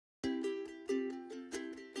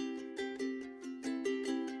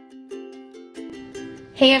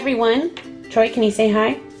Hey everyone, Troy, can you say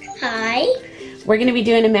hi? Hi. We're going to be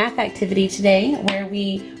doing a math activity today where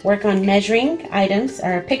we work on measuring items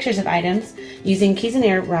or pictures of items using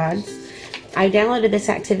Cuisenaire Rods. I downloaded this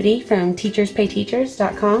activity from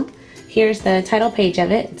teacherspayteachers.com. Here's the title page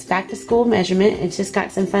of it. It's back to school measurement. It's just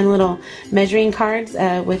got some fun little measuring cards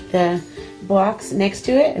with the blocks next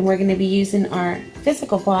to it, and we're going to be using our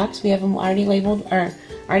physical blocks. We have them already labeled or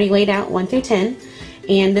already laid out 1 through 10.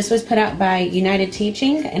 And this was put out by United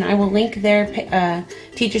Teaching, and I will link their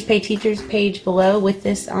Teachers Pay Teachers page below with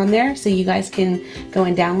this on there, so you guys can go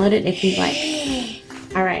and download it if you'd like.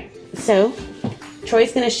 Alright, so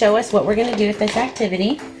Troy's going to show us what we're going to do with this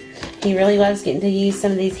activity. He really loves getting to use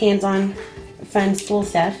some of these hands-on fun school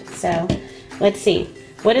stuff. So let's see.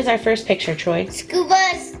 What is our first picture, Troy? School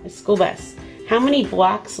bus. A school bus. How many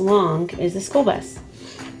blocks long is the school bus?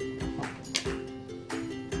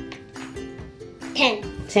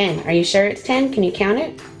 10. 10. Are you sure it's 10? Can you count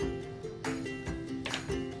it?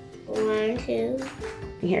 1, 2.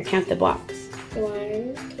 Here, count the blocks.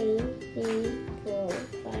 1, 2, 3, 4,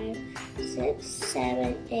 5, 6,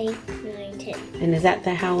 7, 8, 9, 10. And is that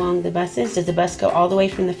how long the bus is? Does the bus go all the way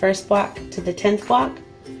from the first block to the 10th block?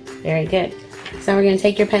 Very good. So we're going to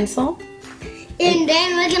take your pencil. And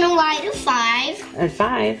then we're going to write a 5. A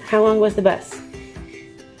 5. How long was the bus?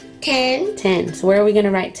 10. 10. So where are we going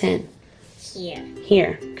to write 10? Here.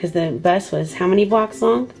 Here, because the bus was how many blocks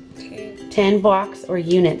long? 10. 10 blocks or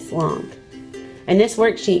units long. And this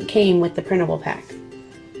worksheet came with the printable pack.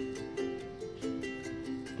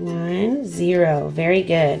 1, 0. Very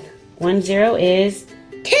good. 1, 0 is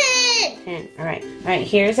 10. 10. All right. All right.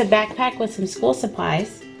 Here's a backpack with some school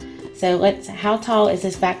supplies. So how tall is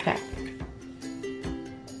this backpack?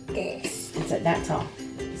 This. It's that tall.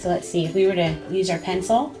 So let's see. If we were to use our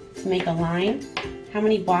pencil to make a line, how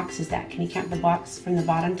many blocks is that? Can you count the blocks from the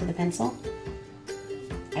bottom to the pencil?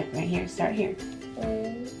 Right here. Start here.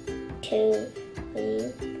 1, 2,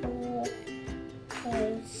 3, 4,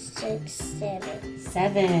 5, 6, 7.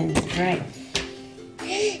 7. Right.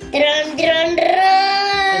 Drum, drum,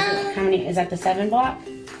 drum. How many? Is that the 7 block?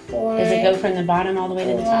 1, Does it go from the bottom all the way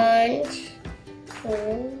to the top?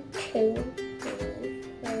 1, 2, 3,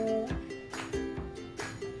 4,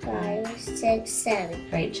 5, 6, 7.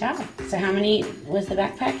 Great job. So how many was the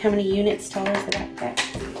backpack? How many units tall is the backpack?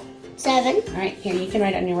 7. All right, here, you can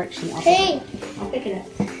write it on your worksheet. I'll pick it up.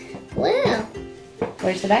 Wow.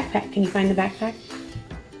 Where's the backpack? Can you find the backpack?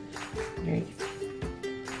 Very good.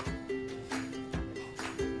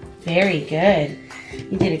 Very good.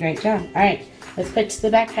 You did a great job. All right, let's put the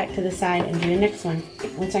backpack to the side and do the next one.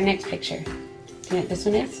 What's our next picture? Do you know what this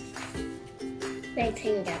one is?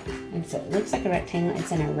 Rectangle. And so it looks like a rectangle.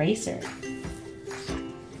 It's an eraser.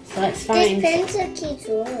 So let's find... This pencil keeps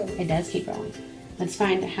rolling. It does keep rolling. Let's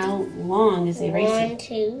find how long is the eraser. 1,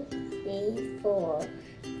 2, 3, 4,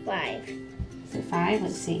 5. Is it 5?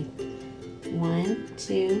 Let's see. 1,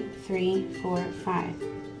 2, 3, 4, 5.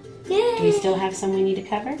 Yay! Do we still have some we need to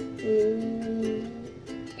cover?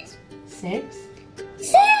 6? 6!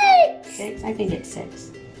 6? I think it's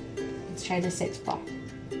 6. Let's try the 6th block.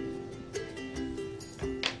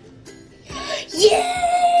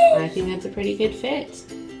 Yay! I think that's a pretty good fit.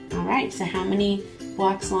 Alright, so how many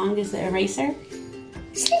blocks long is the eraser?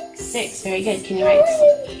 6. 6. Very good. Can you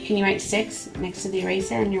write 6 next to the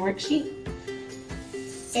eraser on your worksheet?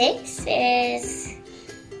 6 is...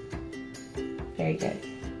 Very good.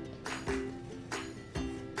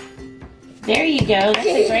 There you go. That's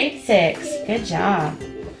a great 6. Good job.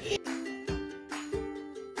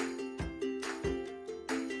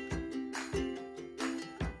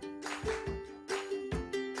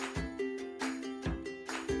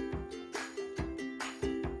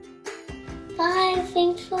 Bye.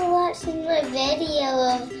 Thanks for watching my video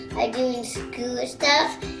of doing school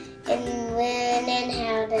stuff and learning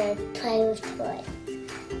how to play with toys.